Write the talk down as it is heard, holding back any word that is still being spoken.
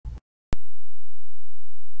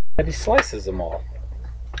And he slices them all.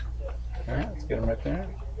 Alright, let's get them right there.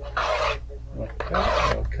 Little cut,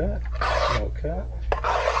 little cut, little cut,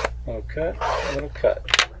 little cut, little cut.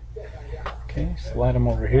 Okay, slide them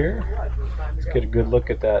over here. Let's get a good look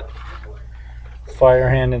at that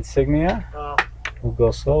Firehand insignia. We'll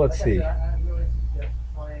go slow. Let's see.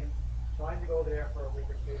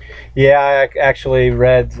 Yeah, I actually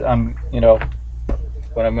read, you know,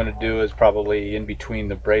 what I'm going to do is probably in between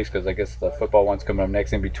the breaks, because I guess the football one's coming up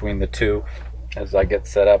next. In between the two, as I get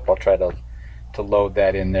set up, I'll try to load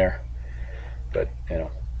that in there. But you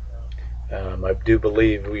know, I do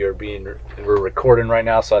believe we're recording right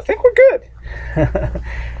now, so I think we're good. What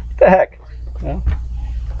the heck? You know,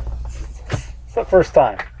 it's the first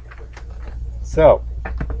time. So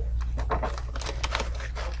let's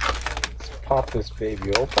pop this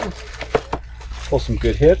baby open. Pull some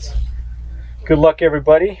good hits. Good luck,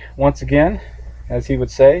 everybody. Once again, as he would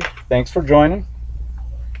say, thanks for joining.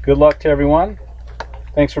 Good luck to everyone.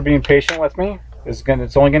 Thanks for being patient with me. It's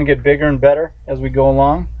only going to get bigger and better as we go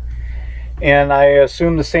along. And I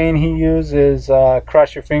assume the saying he used is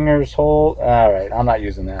cross your fingers, hold. All right, I'm not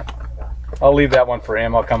using that. I'll leave that one for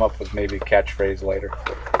him. I'll come up with maybe a catchphrase later.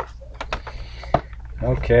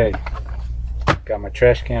 Okay, got my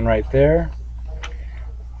trash can right there.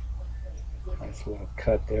 Nice little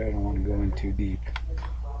cut there. I don't want to go in too deep.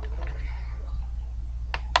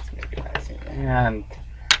 And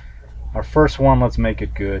our first one, let's make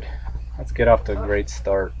it good. Let's get off to a great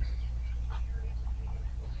start.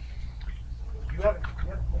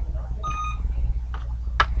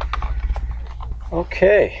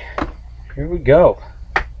 Okay, here we go.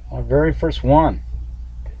 Our very first one.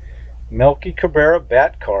 Melky Cabrera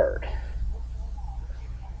bat card.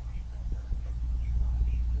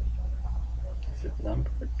 Is it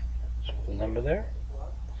numbered? Is the number there?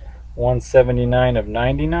 179 of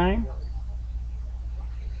 99.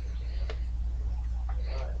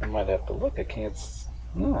 I might have to look. I can't.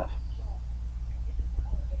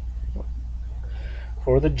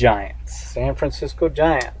 For the Giants, San Francisco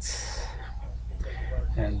Giants.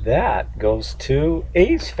 And that goes to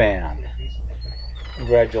A's Fan.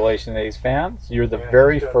 Congratulations, A's fans. You're the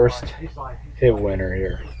very first hit winner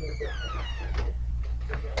here.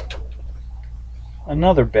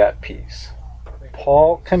 Another bat piece.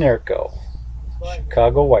 Paul Konerko,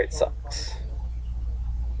 Chicago White Sox.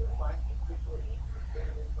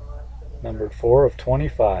 Numbered 4 of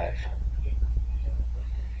 25.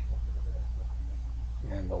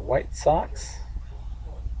 And the White Sox.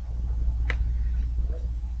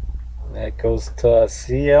 That goes to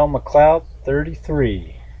C.L. McLeod,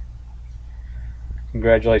 33.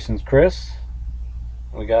 Congratulations, Chris.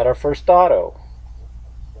 We got our first auto.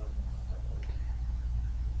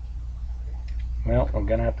 Well, we're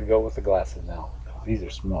going to have to go with the glasses now. These are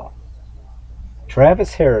small.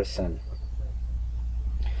 Travis Harrison,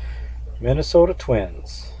 Minnesota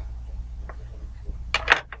Twins.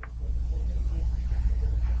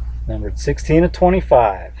 Numbered 16 of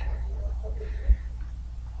 25.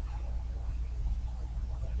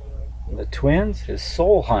 The Twins is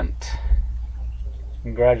Soul Hunt.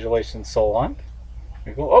 Congratulations, Soul Hunt.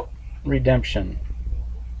 Here we go. Oh, redemption.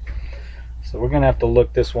 So we're going to have to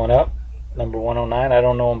look this one up. Number 109. I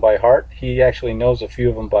don't know him by heart. He actually knows a few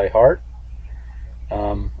of them by heart.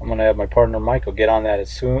 I'm going to have my partner Michael get on that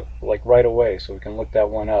as soon, like right away, so we can look that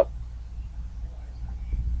one up.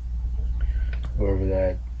 Whoever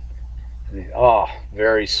that. Oh,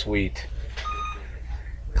 very sweet.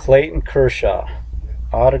 Clayton Kershaw.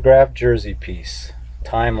 Autographed jersey piece.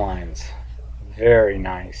 Timelines. Very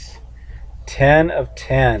nice. 10 of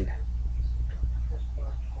 10.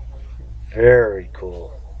 Very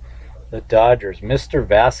cool. The Dodgers. Mr.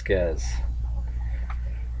 Vasquez.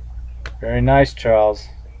 Very nice, Charles.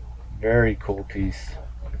 Very cool piece.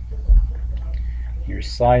 Your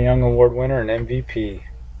Cy Young Award winner and MVP.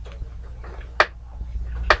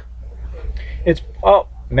 It's, oh,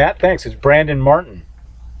 Matt, thanks. It's Brandon Martin.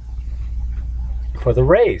 For the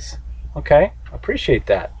Rays. Okay, appreciate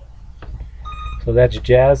that. So that's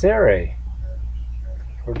Jazz Aire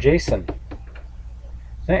for Jason.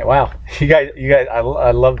 Hey, wow, you guys,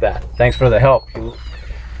 I love that. Thanks for the help. You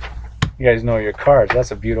guys know your cards.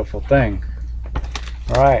 That's a beautiful thing.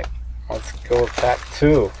 All right, let's go with pack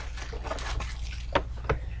 2.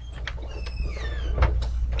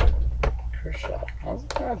 Kershaw. Well,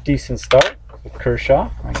 a decent start with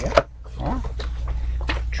Kershaw, I guess. Huh?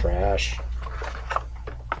 Trash.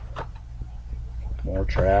 More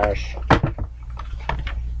trash.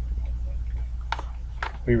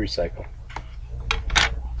 We recycle.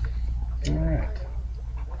 Alright.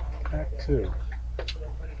 Pack 2.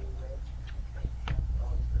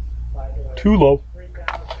 Too low.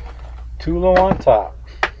 Tulo on top.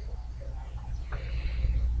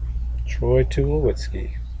 Troy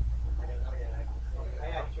Tulowitzki.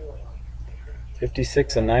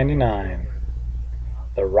 56 and 99.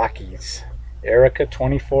 The Rockies. Erica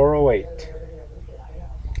 2408.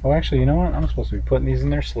 Oh, actually, you know what? I'm supposed to be putting these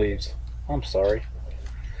in their sleeves. I'm sorry.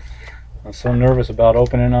 I'm so nervous about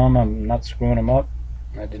opening them. I'm not screwing them up.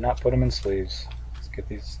 I did not put them in sleeves. Let's get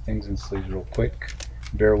these things in sleeves real quick.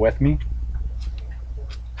 Bear with me.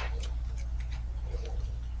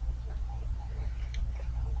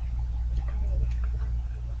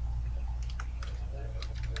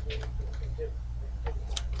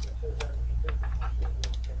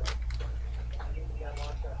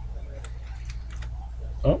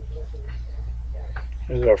 Oh,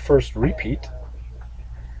 here's our first repeat.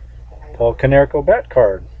 Paul Konerko bat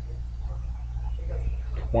card.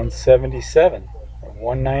 177 of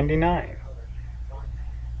 199.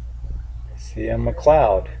 CM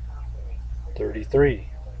McLeod, 33.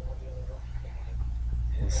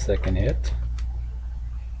 His second hit.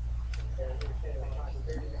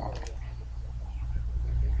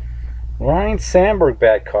 Ryan Sandberg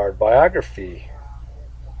bat card, biography.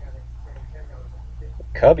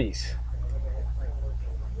 Cubbies.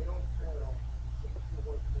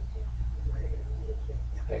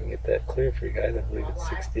 If I can get that clear for you guys, I believe it's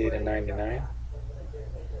 68 and 99.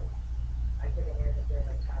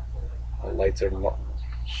 The lights are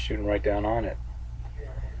shooting right down on it.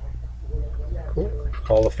 Cool.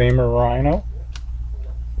 Hall of Famer Rhino.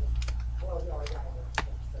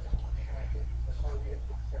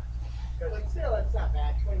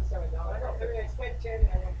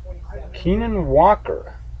 Keenan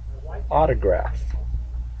Walker autograph.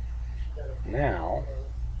 Now,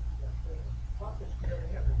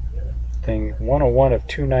 thing 101 of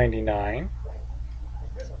 299.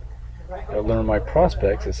 I learned my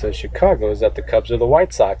prospects. It says Chicago is at the Cubs or the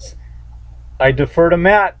White Sox. I defer to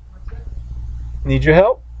Matt. Need your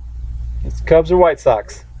help? It's Cubs or White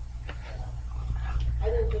Sox.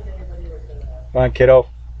 Come on, kiddo.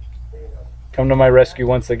 Come to my rescue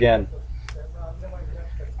once again.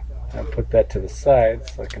 I'll put that to the side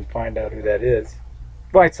so I can find out who that is.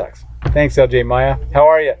 White Sox. Thanks, LJ Maya. How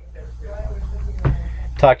are you?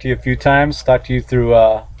 Talked to you a few times. Talked to you through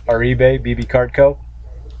our eBay, BB Card Co.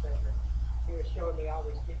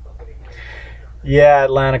 Yeah,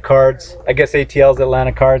 Atlanta Cards. I guess ATL's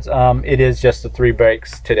Atlanta Cards. It is just the 3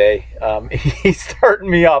 breaks today. He's starting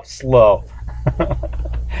me off slow.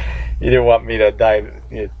 He didn't want me to dive.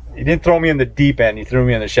 He didn't throw me in the deep end. He threw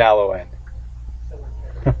me in the shallow end.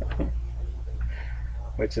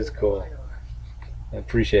 Which is cool. I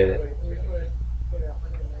appreciate it.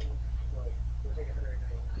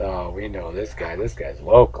 Oh, we know this guy. This guy's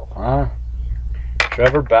local, huh?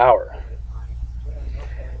 Trevor Bauer.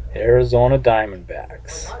 Arizona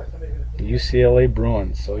Diamondbacks. UCLA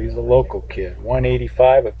Bruins. So he's a local kid.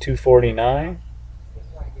 185 of 249.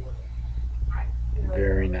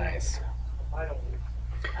 Very nice.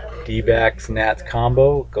 D-backs Nats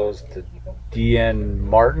combo goes to DN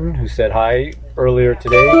Martin, who said hi earlier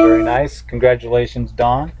today. Very nice. Congratulations,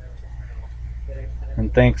 Don.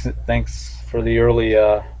 And thanks for the early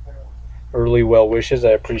well wishes.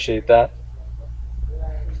 I appreciate that.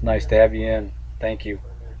 It's nice to have you in. Thank you.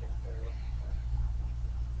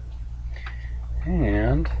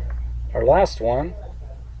 And our last one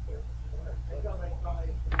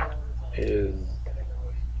is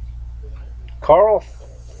Carl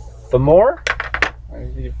Thamor.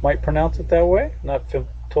 You might pronounce it that way. Not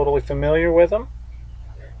totally familiar with him.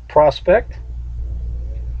 Prospect.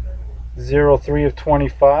 03 of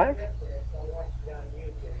 25.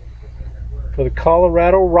 For the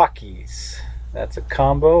Colorado Rockies. That's a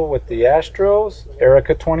combo with the Astros.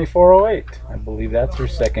 Erica 2408. I believe that's her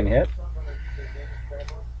second hit.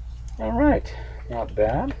 All right. Not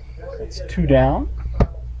bad. It's 2 down.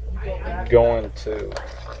 Going to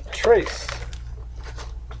Trace.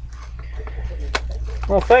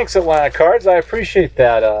 Well, thanks, Atlanta Cards. I appreciate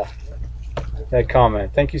that that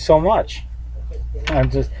comment. Thank you so much. I'm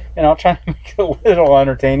just, trying to make it a little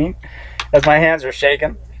entertaining as my hands are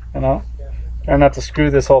shaking, trying not to screw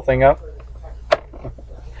this whole thing up.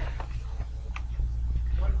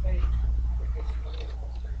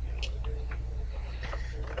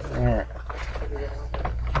 All right.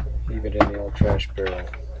 Leave it in the old trash barrel.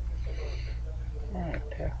 All right,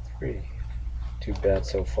 pack 3. Too bad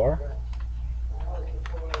so far.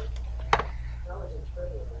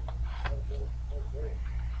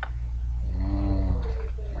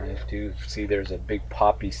 I do see there's a big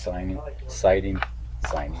Poppy sighting. It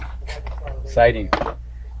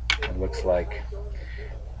looks like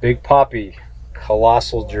Big Poppy,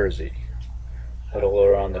 colossal jersey.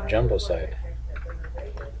 Little on the jumbo side.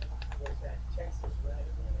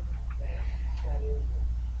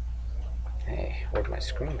 Hey, where'd my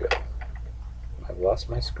screen go? I've lost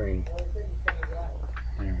my screen.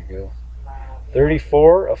 There we go.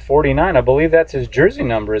 34 of 49. I believe that's his jersey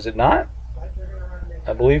number, is it not?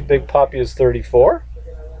 I believe Big Papi is 34.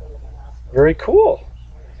 Very cool.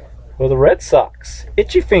 For the Red Sox.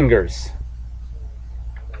 Itchy Fingers.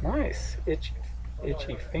 Nice. Itchy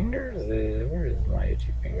Fingers? Where is my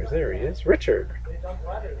Itchy Fingers? There he is. Richard.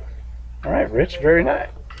 All right, Rich. Very nice.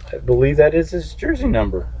 I believe that is his jersey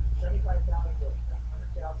number.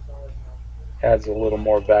 Adds a little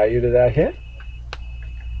more value to that hit.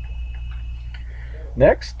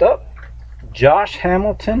 Next up, Josh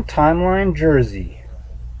Hamilton Timeline jersey.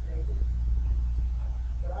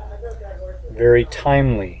 Very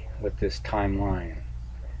timely with this timeline.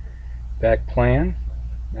 Back plan.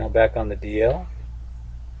 Now back on the DL.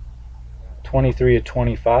 23 of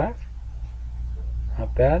 25.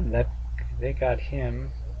 Not bad. That they got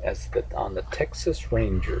him as on the Texas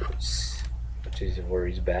Rangers, which is where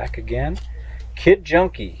he's back again. Kid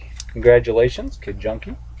Junkie. Congratulations, Kid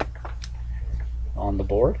Junkie. On the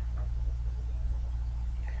board.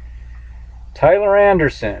 Tyler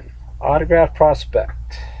Anderson, autograph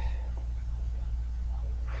prospect.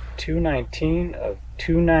 219 of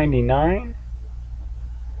 299.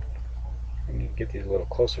 Let me get these a little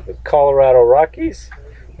closer. With Colorado Rockies,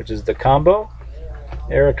 which is the combo.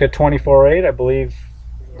 Erica 24-8, I believe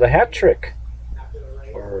the hat trick.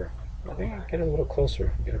 Or I think I can get a little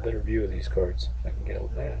closer, get a better view of these cards. I can get a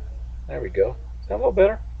little better. There we go. Is that a little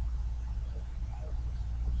better?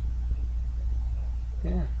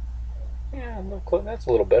 Yeah. Yeah, a little close. That's a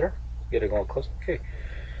little better. Get it going close. Okay.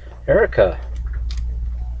 Erica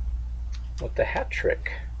with the hat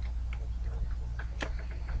trick.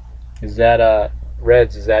 Is that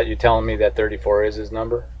Reds, is that you telling me that 34 is his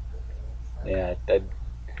number? Yeah, I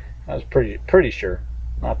was pretty sure.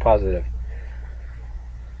 Not positive.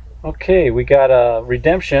 Okay, we got a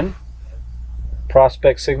redemption.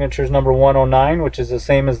 Prospect signatures number 109, which is the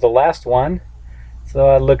same as the last one. So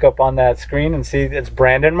I look up on that screen and see it's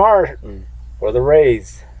Brandon Martin for the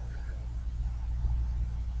Rays.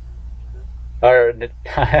 Or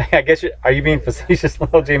I guess are you being facetious,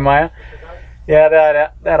 little J Maya?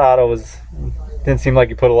 Yeah, that auto didn't seem like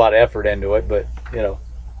you put a lot of effort into it, but you know.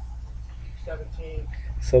 17.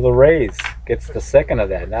 So the Rays gets the second of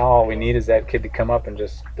that. Now all we need is that kid to come up and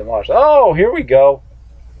just demolish. Oh, here we go.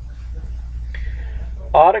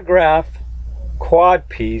 Autograph quad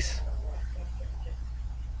piece.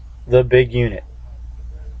 The big unit.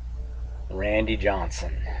 Randy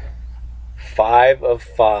Johnson. 5 of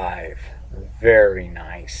 5. Very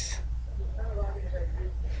nice.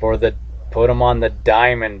 Put him on the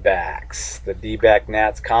Diamondbacks. The D-back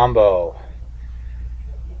Nats combo.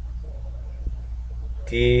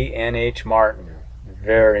 D.N.H. Martin.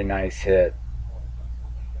 Very nice hit.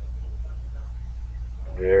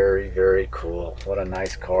 Very, very cool. What a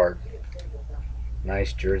nice card.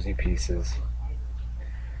 Nice jersey pieces.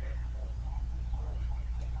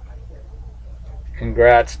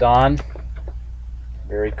 Congrats, Don.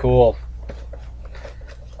 Very cool.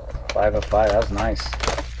 5 of 5. That was nice.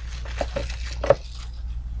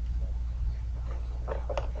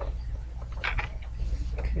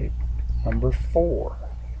 Okay, number 4.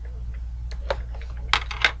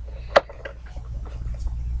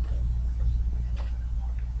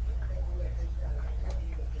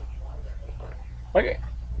 Okay.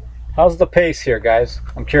 How's the pace here, guys?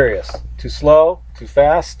 I'm curious. Too slow? Too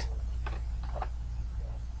fast?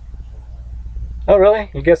 Oh, really?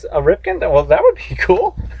 You guess a Ripken? Well, that would be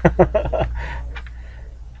cool.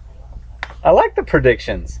 I like the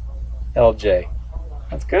predictions, LJ.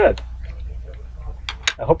 That's good.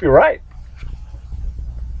 I hope you're right.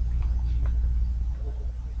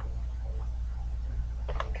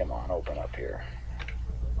 Come on, open up here.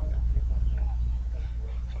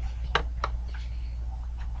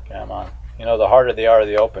 Come on. You know, the harder they are,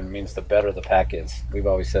 the open means the better the pack is. We've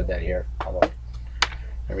always said that here. Although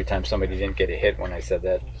every time somebody didn't get a hit when I said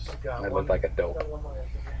that, I looked like a dope.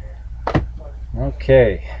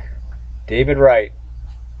 Okay. David Wright.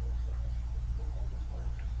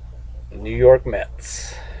 New York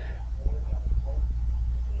Mets.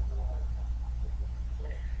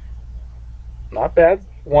 Not bad.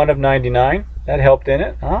 1 of 99. That helped in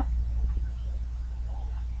it, huh?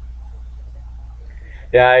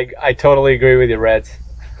 Yeah, I totally agree with you, Reds.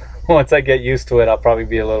 Once I get used to it, I'll probably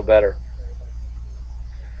be a little better.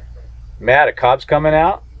 Matt, a Cobb's coming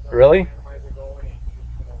out? Really?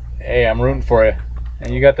 Hey, I'm rooting for you.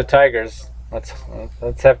 And you got the Tigers. Let's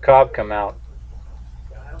have Cobb come out.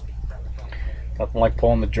 Nothing like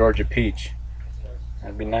pulling the Georgia peach.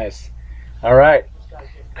 That'd be nice. All right,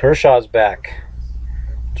 Kershaw's back.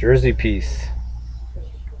 Jersey piece.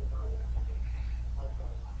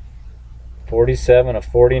 47 of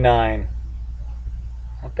 49.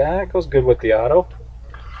 Not bad. It goes good with the auto.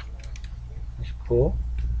 That's cool.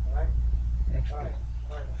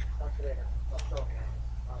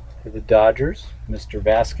 For the Dodgers, Mr.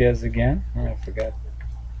 Vasquez again. Oh, I forgot.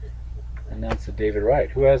 Announce the David Wright.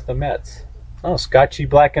 Who has the Mets? Oh, Scotchy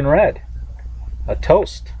Black and Red. A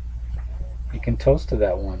toast. You can toast to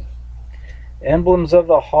that one. Emblems of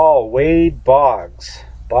the Hall. Wade Boggs.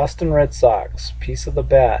 Boston Red Sox. Piece of the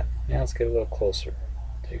bat. Now let's get a little closer.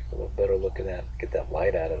 Take a little better look at that. Get that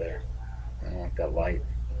light out of there. I don't like that light.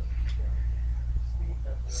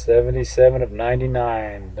 77 of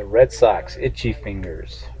 99. The Red Sox. Itchy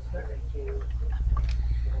Fingers.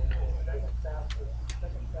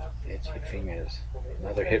 Itchy Fingers.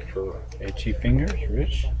 Another hit for Itchy Fingers.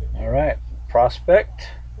 Rich. All right. Prospect.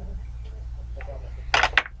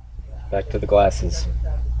 Back to the glasses.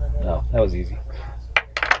 No, that was easy.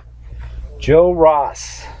 Joe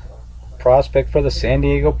Ross. Prospect for the San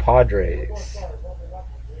Diego Padres.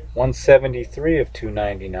 173 of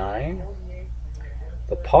 299.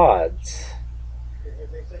 The Pods.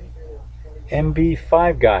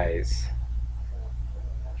 MB5 guys.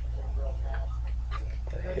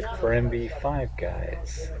 The hit for MB5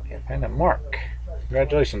 guys. Can't find that. Mark.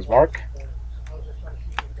 Congratulations, Mark.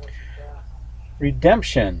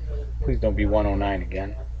 Redemption. Please don't be 109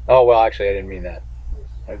 again. Oh, well, actually, I didn't mean that.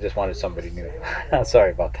 I just wanted somebody new.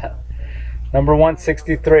 Sorry about that. Number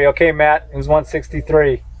 163. Okay, Matt, who's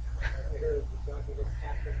 163?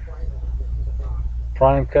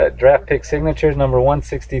 Prime cut draft pick signatures, number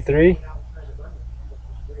 163.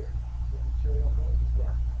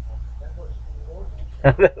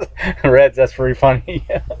 Reds, that's pretty funny.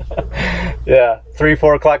 Yeah, 3,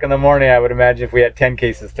 4 o'clock in the morning, I would imagine, if we had 10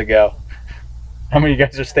 cases to go. How many of you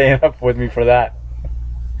guys are staying up with me for that?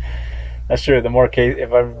 That's true. The more case,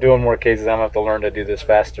 if I'm doing more cases, I'm gonna have to learn to do this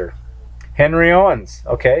faster. Henry Owens,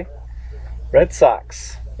 okay. Red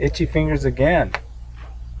Sox, Itchy Fingers again.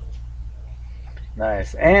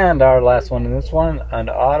 Nice. And our last one in this one, an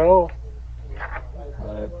auto.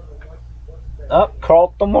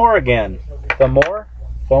 Carl Thomore again. Thomore.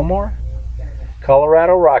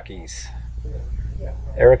 Colorado Rockies.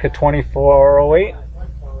 Erica 2408.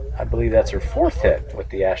 I believe that's her 4th hit with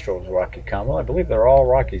the Astros Rocky combo. I believe they're all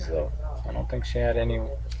Rockies though. I don't think she had any. I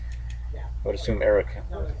would assume Erica.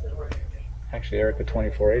 Actually, Erica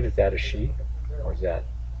 24.8, is that a she? Or is that?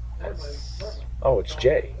 Oh, it's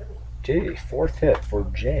Jay. Jay, 4th hit for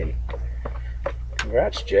Jay.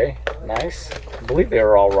 Congrats, Jay. Nice. I believe they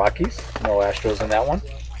were all Rockies. No Astros in that one.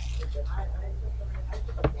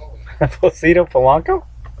 Placido Polanco?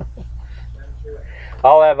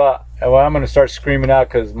 I'll have a. Well, I'm going to start screaming out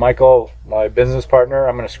because Michael, my business partner,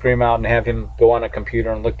 I'm going to scream out and have him go on a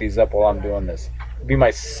computer and look these up while I'm doing this. He'll be my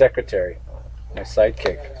secretary, my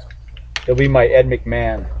sidekick. He'll be my Ed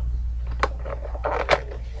McMahon.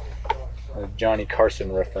 A Johnny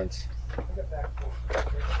Carson reference.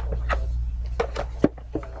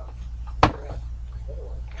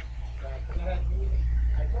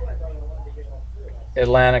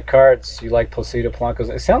 Atlanta Cards, you like Placido Polanco?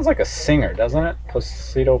 It sounds like a singer, doesn't it?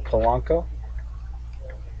 Placido Polanco?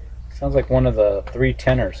 Sounds like one of the 3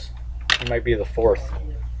 tenors. He might be the 4th.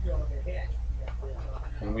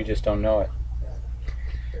 And we just don't know it.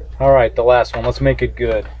 Alright, the last one. Let's make it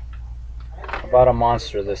good. How about a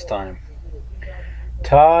monster this time?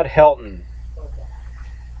 Todd Helton.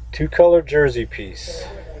 2-color jersey piece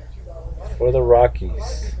for the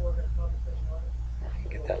Rockies.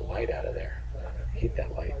 Get that light out of there. I hate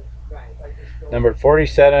that light. Numbered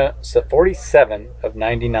 47 of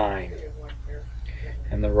 99.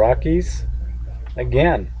 And the Rockies,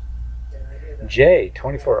 again, Jay,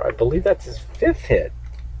 24. I believe that's his 5th hit.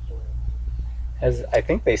 As I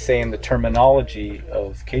think they say in the terminology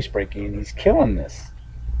of case breaking, he's killing this.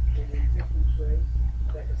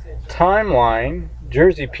 Timeline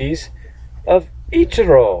jersey piece of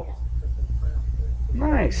Ichiro.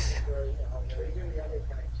 Nice.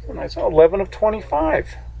 Nice. 11 of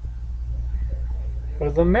 25 for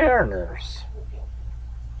the Mariners.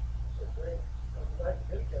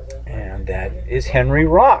 And that is Henry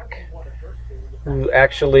Rock, who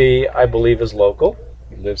actually I believe is local.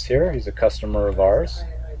 He lives here. He's a customer of ours.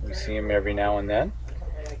 We see him every now and then.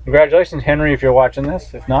 Congratulations, Henry, if you're watching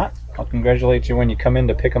this. If not, I'll congratulate you when you come in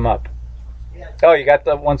to pick him up. Oh, you got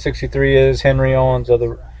the 163 is Henry Owens of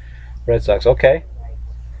the Red Sox. Okay.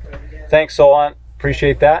 Thanks, Solon.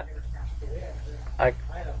 Appreciate that.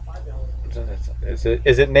 Is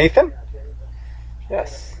it Nathan?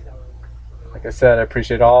 Yes. Like I said, I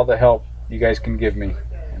appreciate all the help you guys can give me.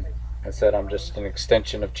 And like I said, I'm just an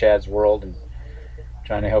extension of Chad's world and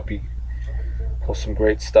trying to help you pull some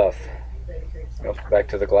great stuff. Yep, back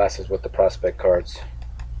to the glasses with the prospect cards.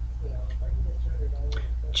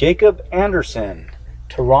 Jacob Anderson,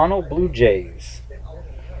 Toronto Blue Jays.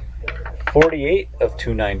 48 of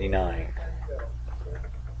 299.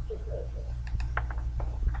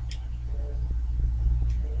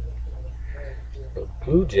 The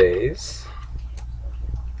Blue Jays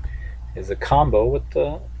is a combo with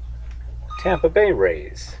the Tampa Bay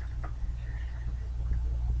Rays.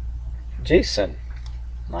 Jason,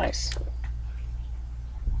 nice.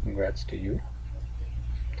 Congrats to you.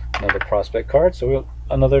 Another prospect card, so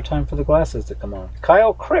another time for the glasses to come on.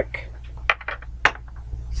 Kyle Crick,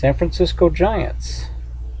 San Francisco Giants.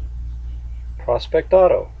 Prospect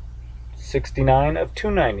auto, 69 of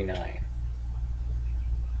 299.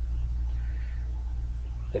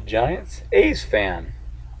 The Giants, A's fan.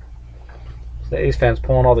 The A's fan's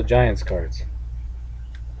pulling all the Giants cards.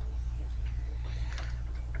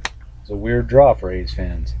 It's a weird draw for A's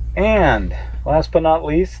fans. And last but not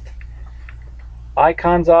least,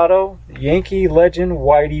 Icons auto, Yankee legend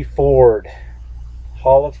Whitey Ford,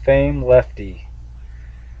 Hall of Fame lefty.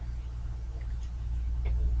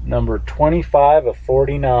 Number 25 of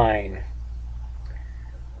 49.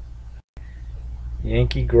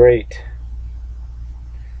 Yankee great.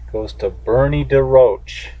 Goes to Bernie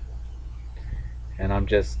DeRoche. And I'm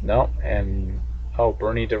just, no, and, oh,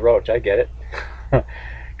 Bernie DeRoche, I get it.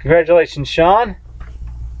 Congratulations, Sean.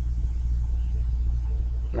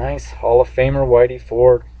 Nice, Hall of Famer Whitey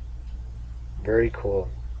Ford. Very cool.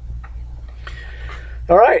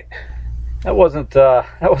 All right, that wasn't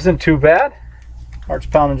too bad. Heart's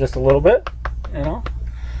pounding just a little bit, you know.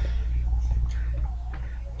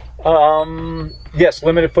 Yes,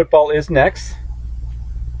 limited football is next.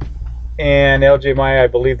 And LJ Maya, I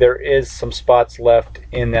believe there is some spots left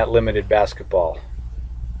in that limited basketball.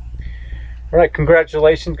 All right,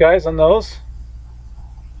 congratulations, guys, on those.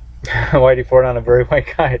 Whitey Ford on a very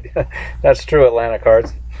white guide. That's true, Atlanta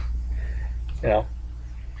cards. You know,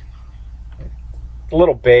 a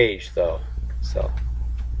little beige though. So,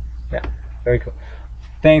 yeah, very cool.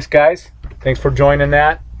 Thanks, guys. Thanks for joining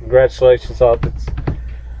that. Congratulations on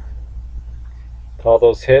all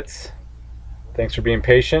those hits. Thanks for being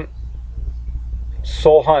patient.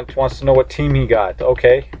 Soul Hunt wants to know what team he got.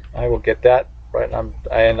 Okay, I will get that. Right,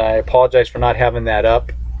 and I apologize for not having that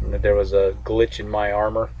up. There was a glitch in my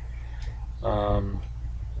armor.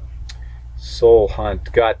 Soul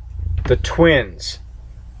Hunt got the Twins.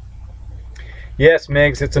 Yes,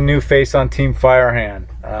 Migs, it's a new face on Team Firehand.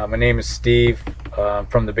 My name is Steve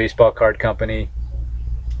from the Baseball Card Company.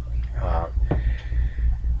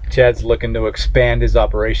 Chad's looking to expand his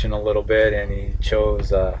operation a little bit, and he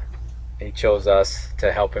chose us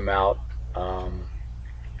to help him out.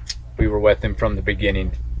 We were with him from the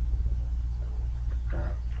beginning.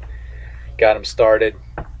 Got him started.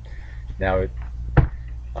 Now,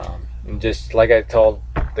 just like I told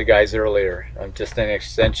the guys earlier, I'm just an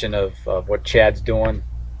extension of what Chad's doing.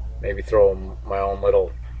 Maybe throw my own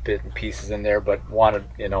little bit and pieces in there, but wanted,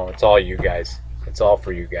 you know, it's all you guys. It's all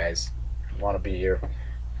for you guys. Want to be here,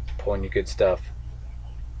 pulling you good stuff.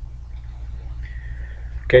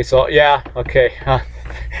 Okay, so yeah, okay.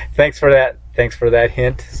 Thanks for that. Thanks for that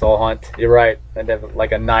hint, Soul Hunt. You're right. I'd have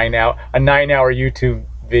like a 9-hour YouTube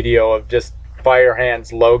video of just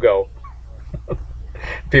Firehand's logo.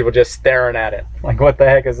 People just staring at it. Like, what the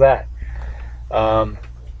heck is that?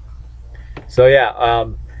 So yeah,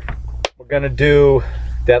 we're gonna do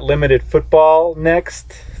that limited football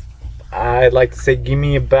next. I'd like to say give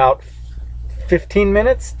me about 15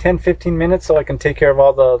 minutes, 10-15 minutes, so I can take care of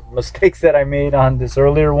all the mistakes that I made on this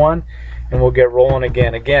earlier one, and we'll get rolling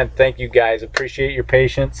again. Again, thank you guys. Appreciate your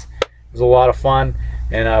patience. It was a lot of fun,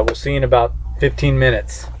 and we'll see you in about 15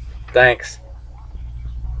 minutes. Thanks.